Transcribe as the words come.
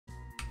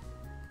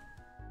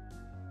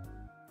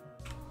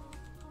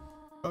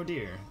Oh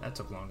dear, that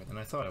took longer than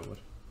I thought it would.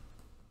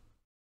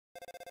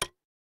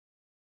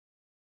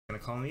 Gonna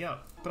call me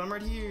up, but I'm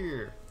right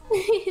here.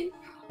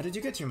 How did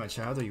you get here, my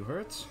child? Are you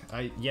hurt?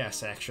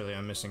 Yes, actually,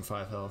 I'm missing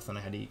 5 health and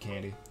I had to eat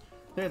candy.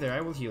 There, I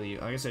will heal you.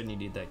 I guess I didn't need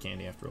to eat that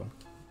candy after all.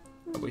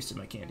 I wasted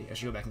my candy. I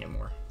should go back and get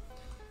more.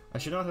 I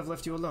should not have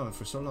left you alone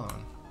for so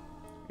long.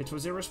 It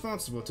was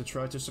irresponsible to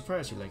try to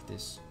surprise you like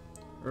this.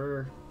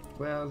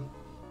 Well,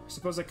 I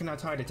suppose I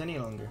cannot hide it any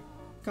longer.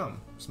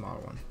 Come, small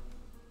one.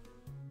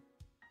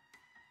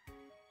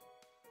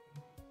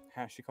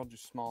 She called you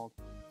small.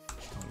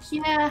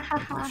 Yeah,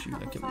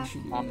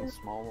 I'm the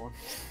small one.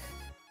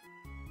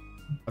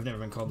 I've never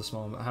been called the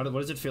small one.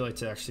 What does it feel like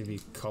to actually be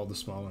called the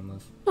small one,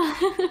 Liv?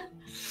 Do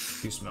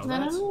you smell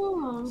that? I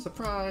don't know.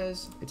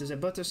 Surprise! It is a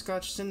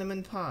butterscotch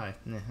cinnamon pie.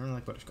 Nah, I don't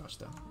like butterscotch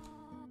though.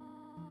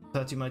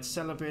 I thought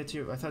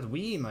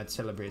we might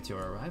celebrate your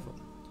arrival.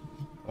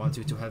 I want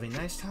you to have a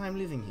nice time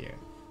living here,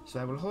 so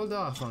I will hold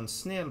off on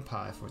snail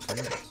pie for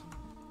tonight.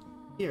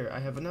 Here, I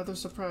have another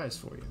surprise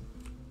for you.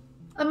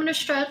 I'm gonna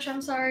stretch,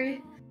 I'm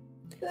sorry.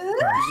 You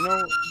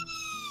know,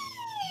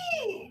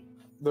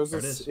 there's There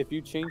it this, is. if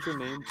you change your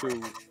name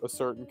to a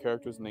certain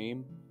character's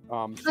name, she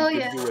Oh, gives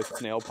yeah. you a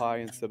snail pie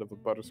instead of a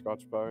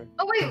butterscotch pie.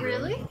 Oh wait,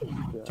 really?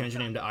 Yeah. Change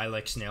your name to I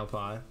like snail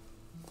pie.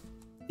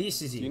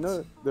 This is it. Do you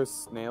know there's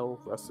snail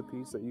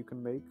recipes that you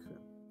can make?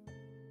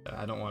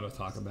 I don't want to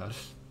talk about it.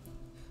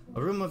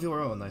 A room of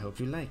your own, I hope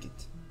you like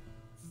it.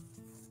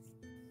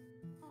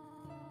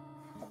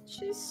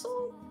 She's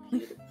so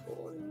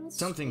beautiful. and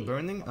Something sweet.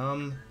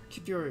 burning?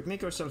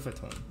 Make yourself at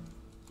home.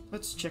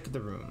 Let's check the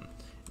room.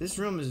 This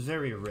room is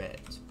very red.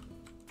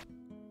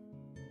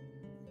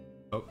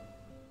 Oh.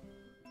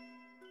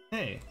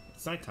 Hey,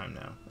 it's nighttime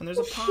now. And there's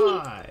a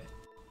pie!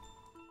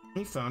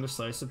 We found a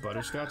slice of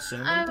butterscotch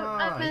cinnamon I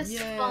pie! miss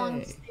falling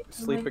Yay! asleep.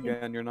 Sleep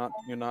again. You're not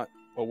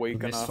awake You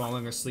missed enough.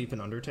 falling asleep in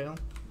Undertale?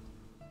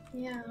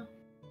 Yeah.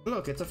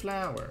 Look, it's a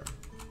flower.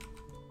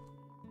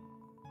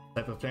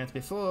 Type of plant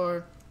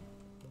before.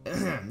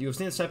 You have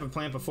seen this type of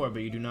plant before,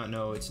 but you do not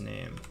know its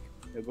name.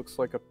 It looks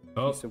like a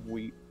Oh. piece of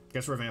wheat.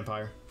 Guess we're a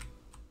vampire.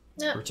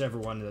 Yeah. Whichever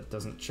one that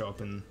doesn't show up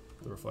in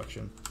the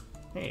reflection.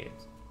 Hey,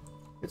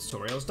 it's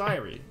Toriel's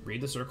diary.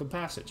 Read the circled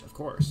passage, of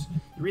course.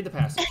 You read the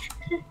passage.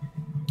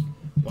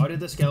 Why did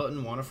the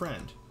skeleton want a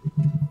friend?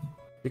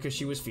 Because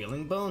she was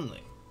feeling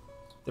lonely.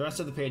 The rest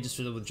of the page is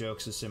filled with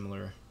jokes of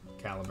similar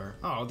caliber.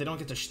 Oh, they don't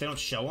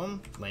show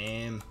them?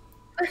 Lame.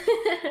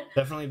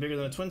 Definitely bigger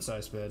than a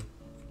twin-size bed.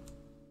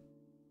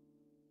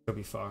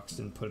 Toby Fox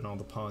didn't put in all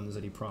the puns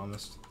that he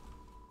promised.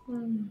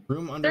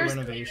 Room under There's-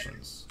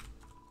 renovations.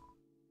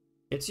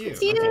 It's you.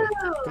 It's you! Okay.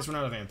 Guess we're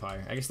not a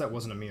vampire. I guess that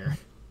wasn't a mirror.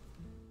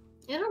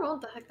 I don't know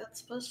what the heck that's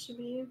supposed to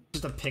be.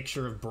 Just a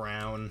picture of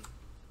brown.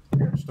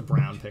 Just a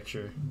brown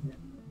picture.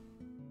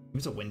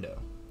 It's a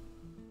window.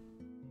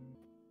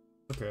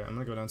 Okay, I'm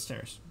gonna go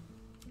downstairs.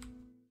 Is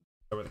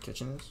that where the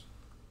kitchen is?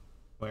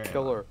 Where am I?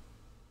 Killer.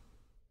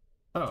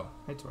 Oh,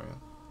 hey Toriel.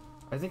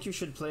 I think you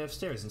should play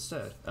upstairs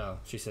instead. Oh,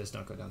 she says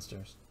don't go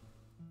downstairs.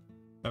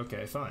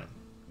 Okay, fine.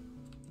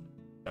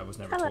 I was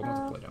never told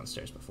not to play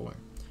downstairs before.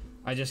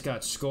 I just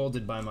got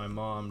scolded by my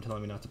mom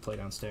telling me not to play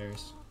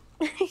downstairs.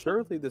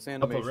 Surely this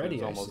animation already,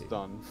 is I almost see.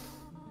 done.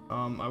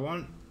 I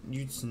want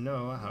you to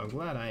know how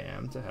glad I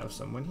am to have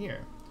someone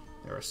here.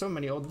 There are so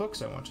many old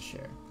books I want to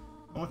share.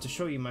 I want to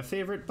show you my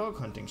favorite bug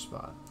hunting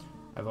spot.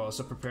 I've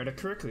also prepared a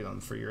curriculum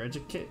for your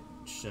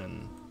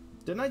education.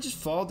 Didn't I just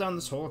fall down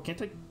this hole?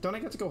 Don't I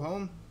get to go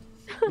home?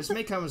 This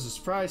may come as a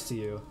surprise to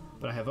you,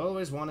 but I have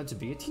always wanted to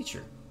be a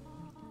teacher.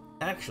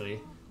 Actually,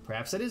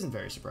 perhaps that isn't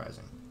very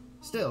surprising.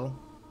 Still,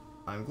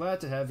 I'm glad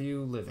to have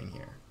you living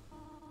here.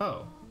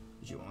 Oh,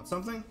 did you want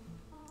something?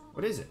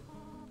 What is it?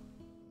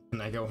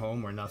 Can I go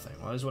home or nothing?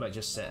 Well, that is what I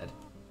just said.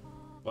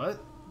 What?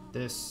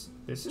 This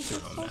is your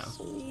home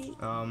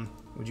now.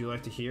 Would you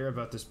like to hear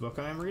about this book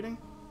I am reading?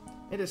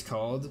 It is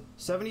called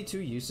 72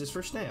 Uses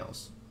for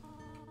Snails.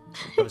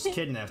 I was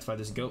kidnapped by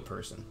this goat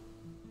person.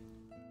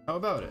 How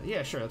about it?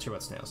 Yeah, sure, let's hear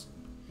about snails.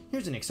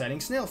 Here's an exciting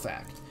snail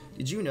fact.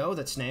 Did you know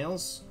that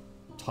snails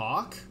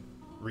talk?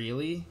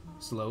 Really?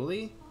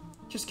 Slowly?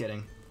 Just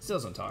kidding.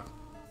 Snails don't talk.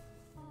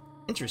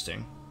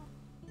 Interesting.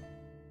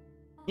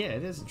 Yeah,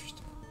 it is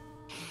interesting.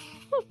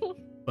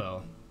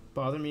 Well,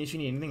 bother me if you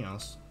need anything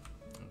else.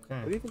 Okay.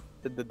 What do you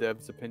think the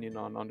dev's opinion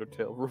on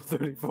Undertale Rule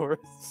 34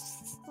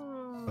 is?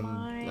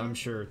 I'm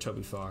sure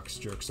Toby Fox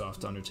jerks off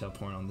to Undertale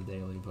porn on the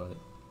daily, but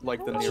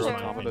Like the That's Nier just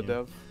my Automata opinion.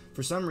 dev?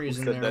 for some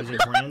reason said there is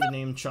that? a brand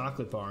name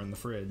chocolate bar in the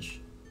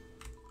fridge.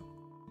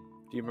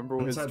 Do you remember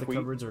his Inside the tweet?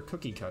 cupboards are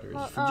cookie cutters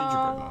for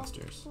gingerbread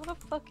monsters. What a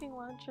fucking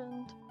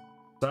legend.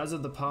 Size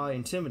of the pie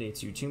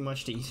intimidates you too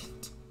much to eat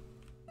it.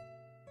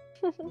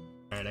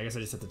 Alright, I guess I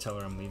just have to tell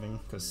her I'm leaving,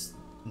 because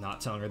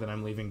not telling her that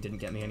I'm leaving didn't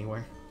get me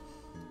anywhere.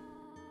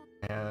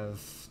 I have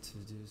to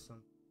do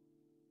something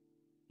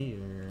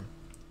here.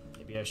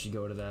 Maybe I should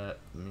go to that.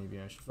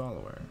 Maybe I should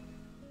follow her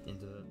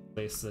into the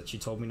place that she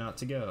told me not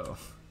to go.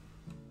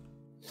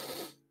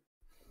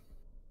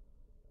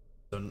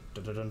 Dun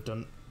dun dun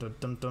dun dun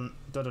dun dun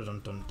dun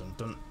dun dun dun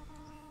dun.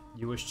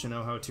 You wish to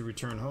know how to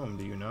return home,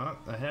 do you not?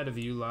 Ahead of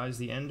you lies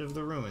the end of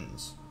the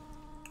ruins.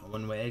 A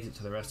one-way exit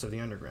to the rest of the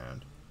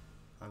underground.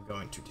 I'm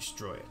going to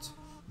destroy it.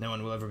 No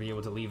one will ever be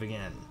able to leave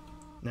again.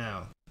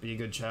 Now, be a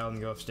good child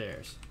and go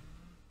upstairs.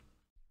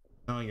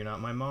 No, you're not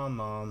my mom,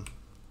 Mom.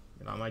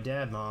 You're not my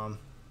dad, Mom.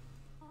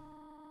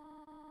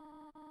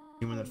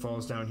 Anyone that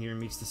falls down here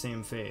meets the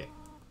same fate.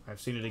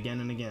 I've seen it again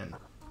and again.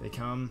 They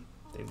come,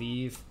 they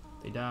leave,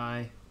 they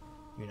die.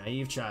 You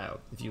naive child.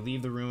 If you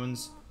leave the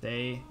ruins,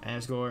 they,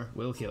 Asgore,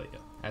 will kill you.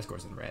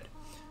 Asgore's in red.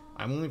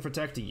 I'm only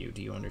protecting you,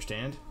 do you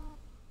understand?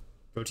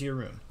 Go to your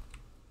room.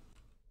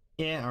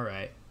 Yeah,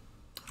 alright.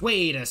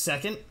 Wait a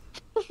second!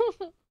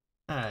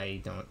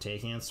 I don't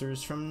take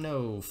answers from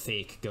no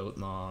fake goat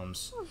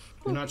moms.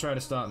 Do not try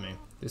to stop me.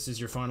 This is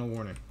your final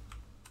warning.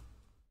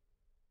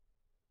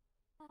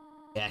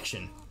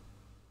 Action.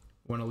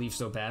 Want to leave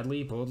so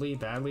badly, boldly,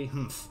 badly?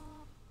 Humph.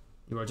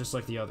 You are just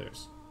like the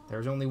others. There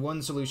is only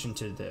one solution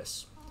to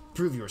this.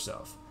 Prove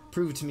yourself.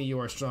 Prove to me you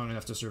are strong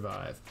enough to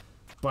survive.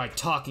 By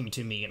talking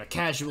to me in a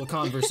casual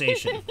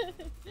conversation.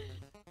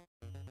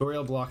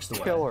 Toriel blocks the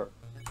way. Killer.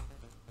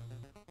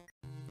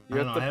 I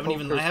don't know,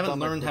 I haven't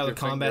learned how the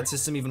combat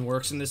system even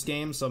works in this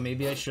game, so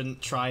maybe I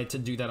shouldn't try to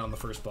do that on the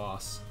first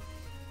boss.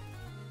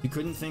 You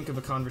couldn't think of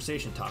a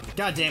conversation topic.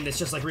 God damn, it's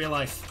just like real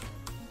life.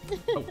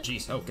 Oh,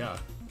 jeez. Oh, God.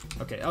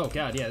 Okay. Oh,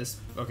 God, yeah,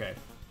 okay.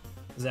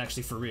 This is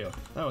actually for real.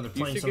 Oh, they're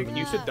playing something.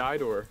 You should die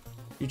to her.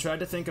 You tried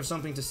to think of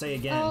something to say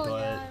again,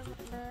 but... Yeah,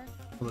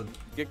 well,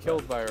 get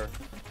killed by her.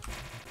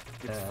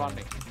 It's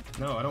funny.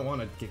 No, I don't want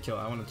to get killed.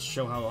 I want to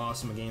show how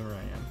awesome a gamer I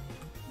am.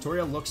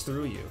 Toriel looks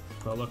through you.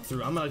 Well, look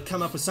through. I'm gonna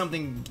come up with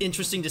something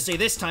interesting to say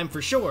this time for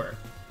sure.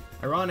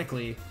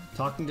 Ironically,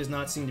 talking does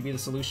not seem to be the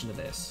solution to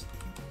this.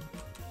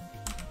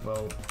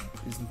 Well,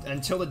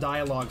 until the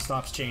dialogue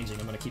stops changing,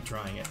 I'm gonna keep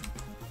trying it.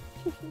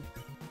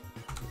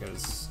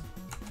 Because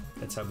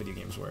that's how video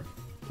games work.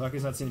 Talking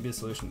does not seem to be the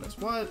solution to this.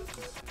 What?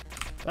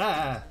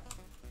 Ah!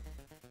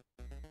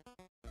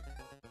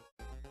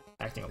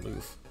 Acting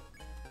aloof.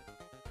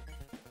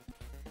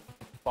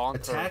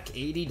 Bonker. Attack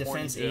 80,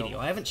 defense 80.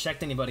 I haven't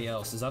checked anybody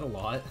else. Is that a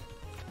lot?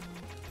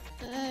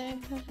 I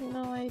have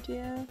no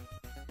idea.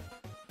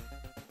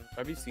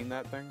 Have you seen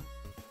that thing?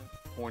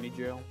 Horny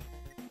jail?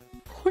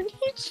 Horny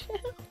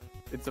jail?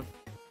 It's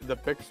the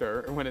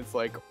picture when it's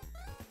like,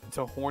 it's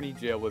a horny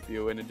jail with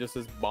you, and it just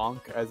says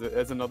bonk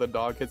as another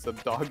dog hits a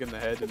dog in the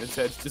head, and its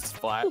head's just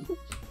flat.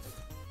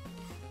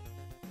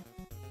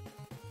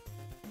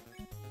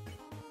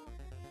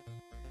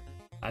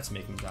 That's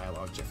making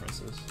dialogue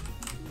differences.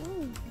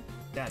 Ooh.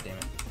 God damn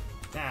it.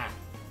 Ah!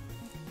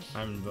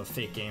 I'm a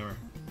fake gamer.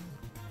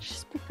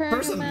 She's preparing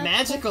First, a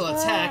magical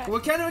attack?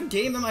 What kind of a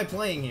game am I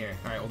playing here?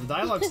 Alright, well, the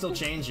dialogue's still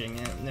changing.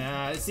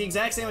 Nah, it's the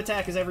exact same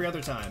attack as every other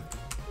time.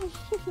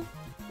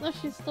 No,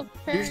 she's still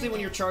preparing. Usually when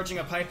you're charging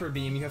a Piper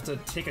Beam, you have to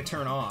take a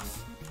turn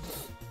off.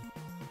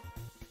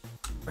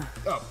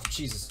 Oh,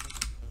 Jesus.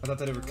 I thought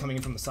that it were coming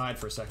in from the side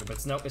for a second,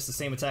 but nope, it's the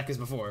same attack as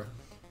before.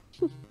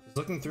 He's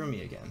looking through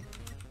me again.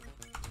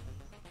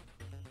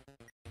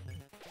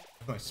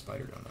 What's my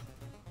spider doing now?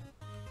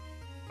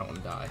 I don't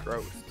want to die.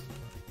 Gross.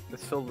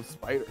 It's filled with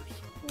spiders.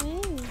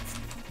 Mm.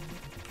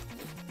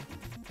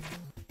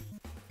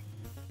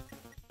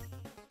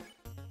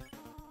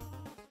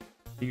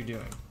 What are you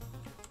doing?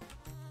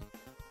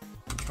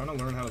 I'm trying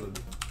to learn how the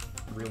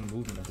real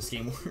movement of this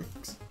game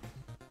works.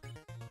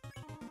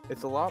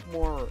 It's a lot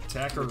more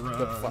Attack or run.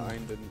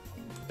 defined in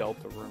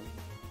Delta Room.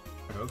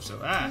 I hope so.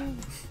 Ah!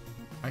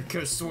 I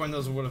could have sworn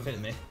those would have hit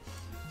me.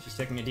 She's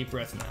taking a deep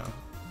breath now.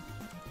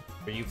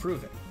 Are you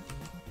proving?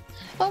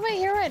 Oh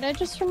wait, you're right. I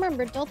just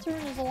remembered.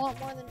 Deltarune is a lot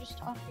more than just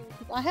talking to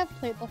people. I have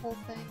played the whole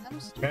thing. I'm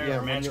stupid. Yeah,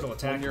 magical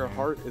attack. When your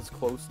heart is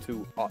close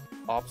to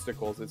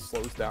obstacles, it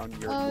slows down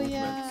your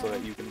movement so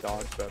that you can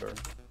dodge better.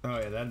 Oh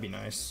yeah, that'd be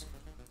nice.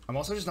 I'm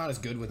also just not as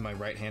good with my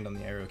right hand on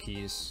the arrow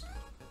keys.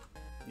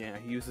 Yeah,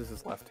 he uses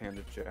his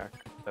left-handed jack.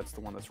 That's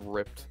the one that's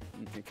ripped.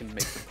 He can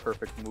make the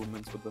perfect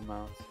movements with the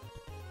mouse.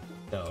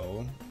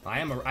 No, I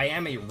am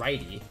a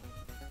righty.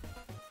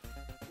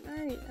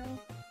 There you go.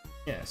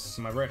 Yes,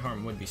 so my right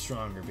arm would be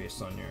stronger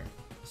based on your...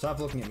 Stop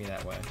looking at me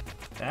that way.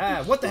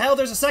 Ah, what the hell?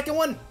 There's a second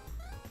one?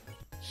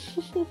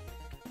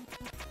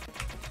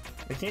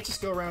 They can't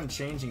just go around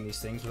changing these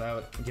things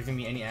without giving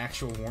me any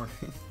actual warning.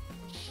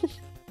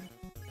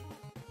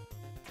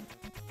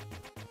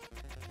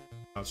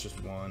 Oh, it's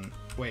just one.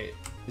 Wait,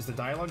 is the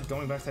dialogue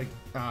going back to...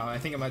 I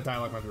think my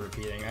dialogue might be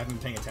repeating. I haven't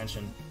been paying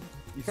attention.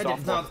 You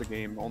soft-lock the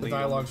game. Only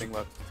the only thing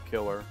left is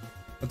killer.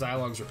 The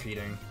dialogue's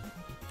repeating.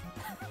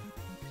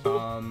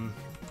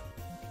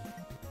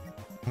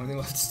 Only thing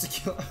left is to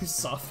kill. I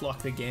soft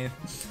lock the game.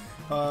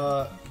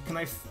 Can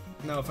I?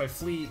 No, if I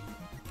flee.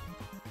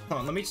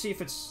 Hold on, let me see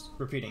if it's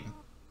repeating.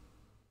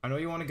 I know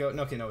you want to go.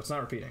 No, okay, no, it's not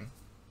repeating.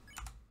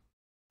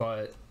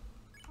 But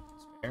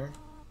spare.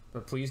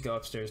 But please go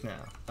upstairs now.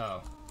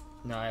 Oh,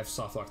 no, I have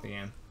soft locked the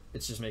game.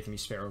 It's just making me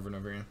spare over and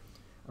over again.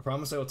 I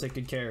promise I will take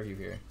good care of you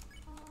here.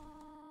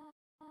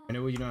 I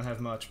know you don't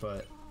have much,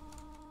 but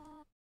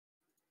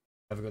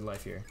have a good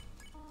life here.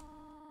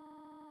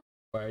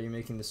 Why are you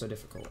making this so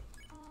difficult?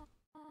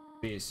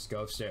 Please,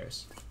 go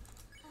upstairs.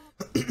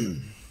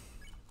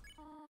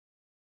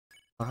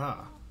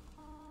 Aha.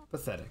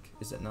 Pathetic,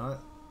 is it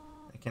not?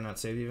 I cannot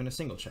save even a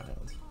single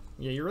child.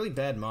 Yeah, you're really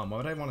bad, Mom. Why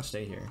would I want to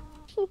stay here?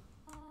 Oh,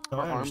 Our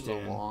I arms are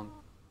understand. long.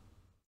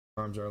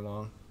 Arms are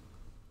long.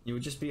 You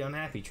would just be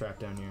unhappy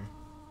trapped down here.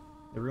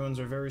 The ruins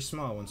are very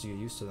small once you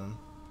get used to them.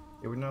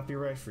 It would not be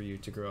right for you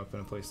to grow up in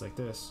a place like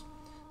this.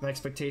 My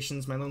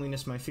expectations, my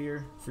loneliness, my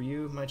fear, for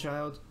you, my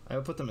child, I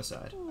will put them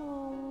aside.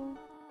 Aww.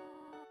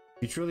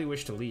 If you truly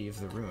wish to leave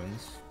the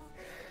ruins,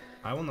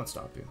 I will not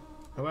stop you.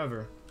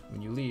 However,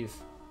 when you leave,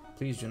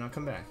 please do not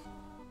come back.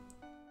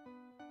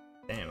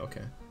 Damn,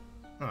 okay.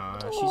 Aw,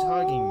 she's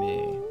hugging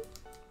me.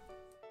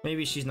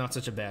 Maybe she's not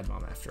such a bad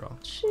mom after all.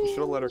 You should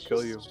have let her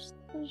kill you.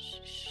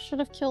 Should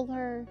have killed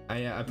her.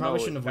 I probably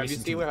shouldn't have wasted.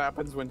 Have you seen what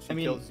happens when she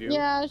kills you?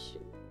 Yeah.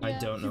 I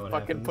don't know She what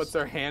fucking happens. puts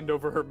her hand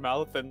over her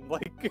mouth and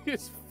like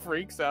just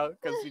freaks out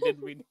because she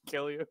didn't mean to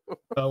kill you.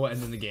 Oh, and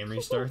then the game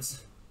restarts.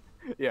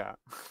 Yeah.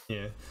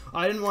 Yeah.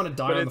 I didn't want to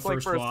die But on the it's like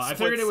first for a boss. I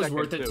split figured it was second,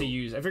 worth it to too.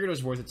 use. I figured it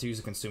was worth it to use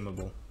a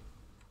consumable.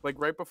 Like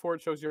right before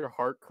it shows your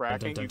heart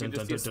cracking, you can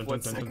just see a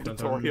split second of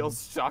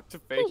Toriel's shocked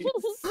face.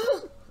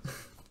 And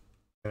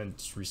then it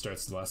just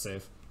restarts the last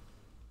save.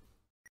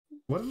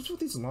 What is with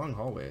these long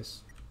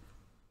hallways?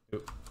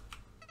 Oop.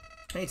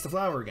 Hey, it's the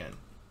flower again.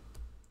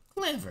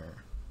 Clever.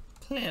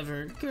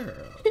 Clever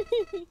girl.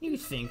 You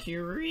think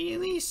you're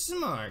really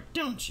smart,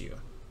 don't you?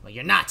 Well,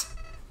 you're not.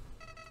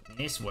 In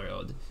this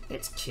world,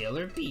 it's kill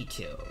or be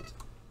killed.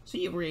 So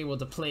you were able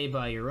to play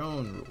by your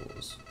own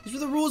rules. These were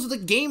the rules the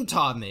game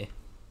taught me.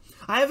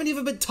 I haven't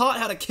even been taught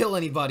how to kill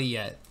anybody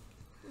yet.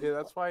 Yeah,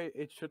 that's why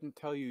it shouldn't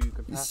tell you you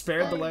can You pass.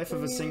 spared the life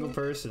of a single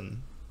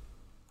person.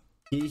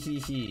 Hee hee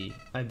hee.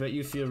 I bet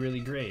you feel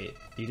really great.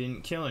 You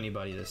didn't kill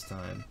anybody this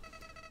time.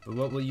 But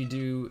what will you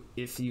do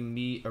if you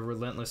meet a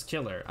relentless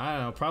killer? I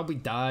don't know, probably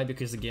die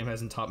because the game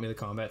hasn't taught me the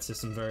combat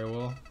system very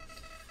well.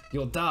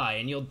 You'll die,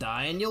 and you'll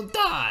die, and you'll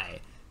die!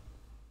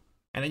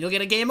 And then you'll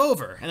get a game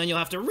over, and then you'll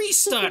have to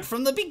restart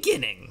from the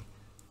beginning!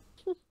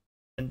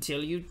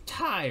 Until you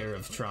tire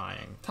of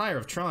trying. Tire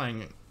of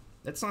trying?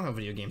 That's not how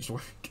video games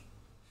work.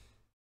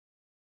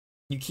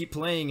 You keep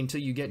playing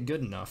until you get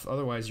good enough,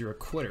 otherwise you're a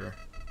quitter.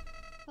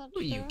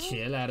 Will you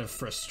kill out of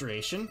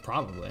frustration?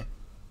 Probably.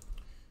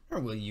 Or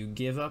will you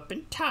give up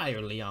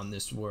entirely on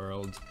this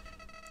world?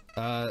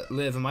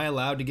 Liv, am I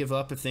allowed to give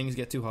up if things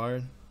get too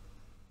hard?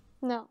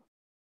 No.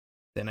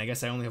 Then I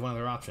guess I only have one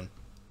other option.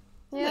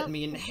 Yep. Let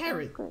me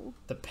inherit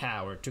the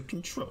power to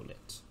control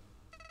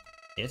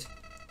it.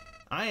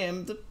 I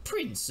am the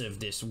prince of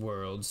this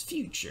world's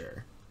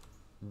future.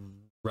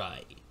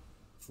 Right.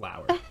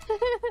 Flower.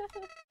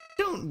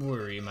 Don't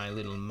worry, my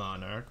little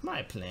monarch.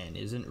 My plan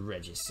isn't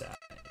regicide.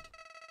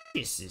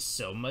 This is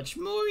so much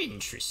more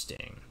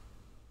interesting.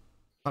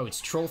 Oh,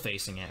 it's troll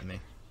facing at me.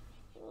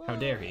 How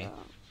dare he?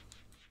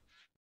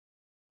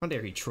 How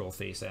dare he troll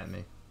face at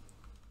me?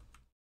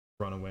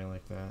 Run away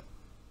like that.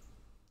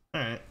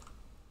 Alright.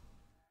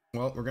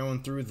 Well, we're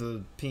going through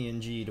the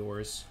PNG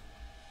doors.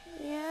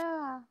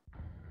 Yeah.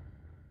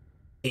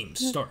 Game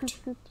start.